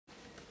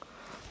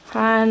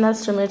Hi,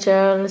 nice to meet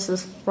you. This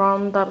is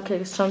from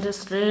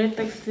dopekick23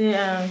 taxi,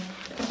 and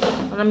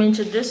let me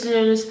introduce you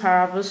this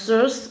pair of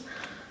shoes.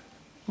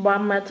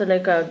 One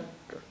metallic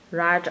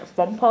red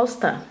foam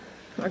poster.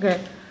 Okay,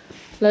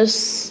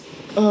 let's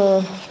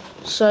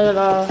show you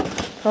the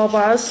top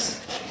box.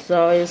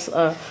 So it's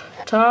a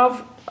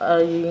 12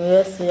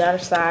 USD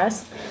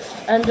size,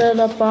 and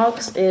the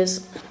box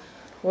is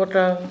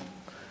wooden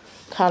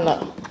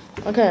color.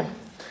 Okay,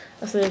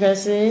 as you can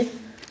see,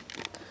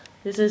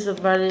 this is a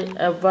very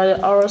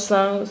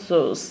awesome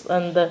shoes,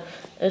 and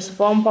it's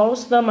foam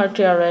poster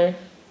material.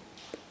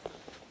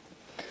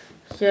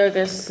 Here you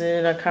can see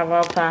the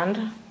cover plant.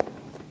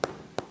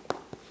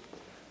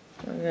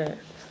 Okay.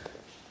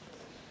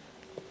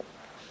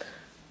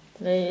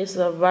 There is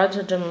a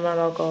white German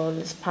logo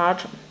this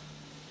part,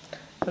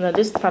 and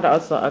this part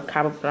also a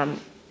cover plant.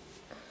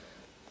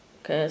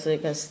 Okay, so you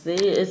can see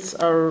it's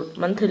a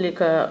metallic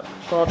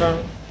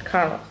golden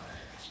color,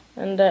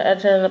 and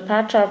at the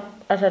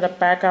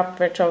back of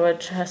which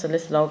has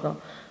this logo,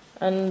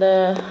 and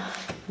let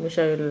me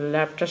show you the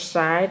left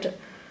side.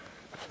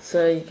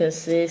 So you can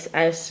see it's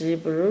icy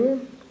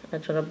blue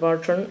at the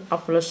bottom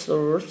of the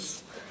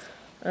shoes,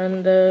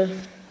 and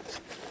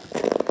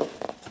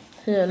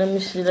here let me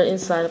see the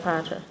inside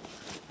part.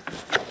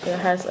 It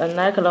has a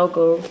Nike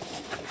logo,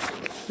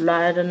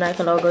 like the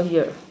Nike logo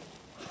here.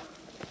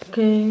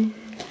 Okay,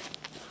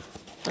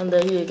 and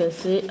here you can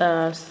see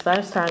a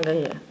size tag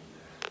here.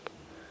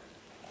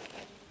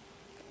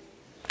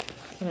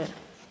 Okay.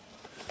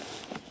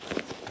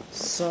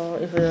 So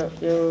if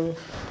you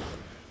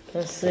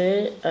can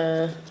see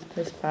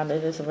this part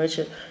is which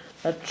a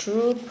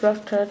true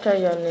protect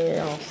your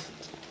nails,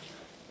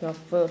 your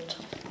foot.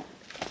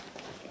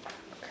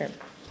 Okay.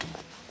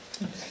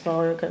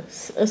 So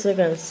as you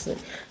can see,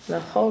 the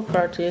whole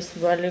quality is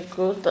very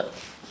good.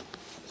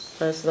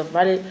 So it's a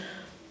very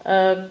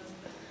good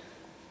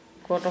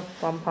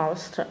foam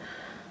poster,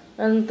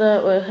 and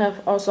we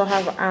also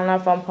have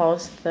another foam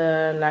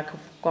poster like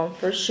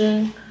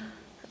compression,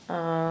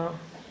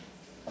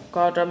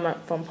 golden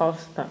foam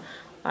poster,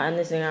 or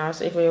anything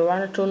else. If you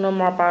want to know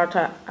more about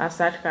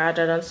aesthetic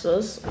and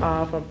shoes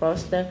or foam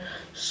poster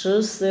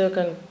shoes, you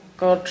can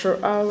go to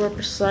our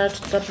website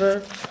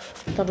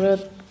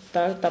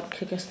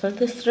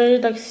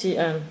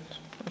www.dopekick23.cn.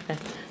 Okay,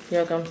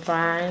 you can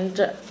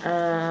find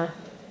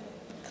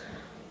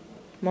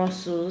more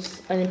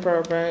shoes. Any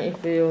problem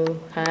if you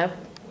have,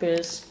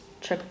 please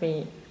check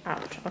me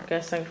out.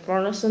 Okay, thanks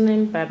for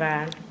listening. Bye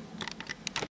bye.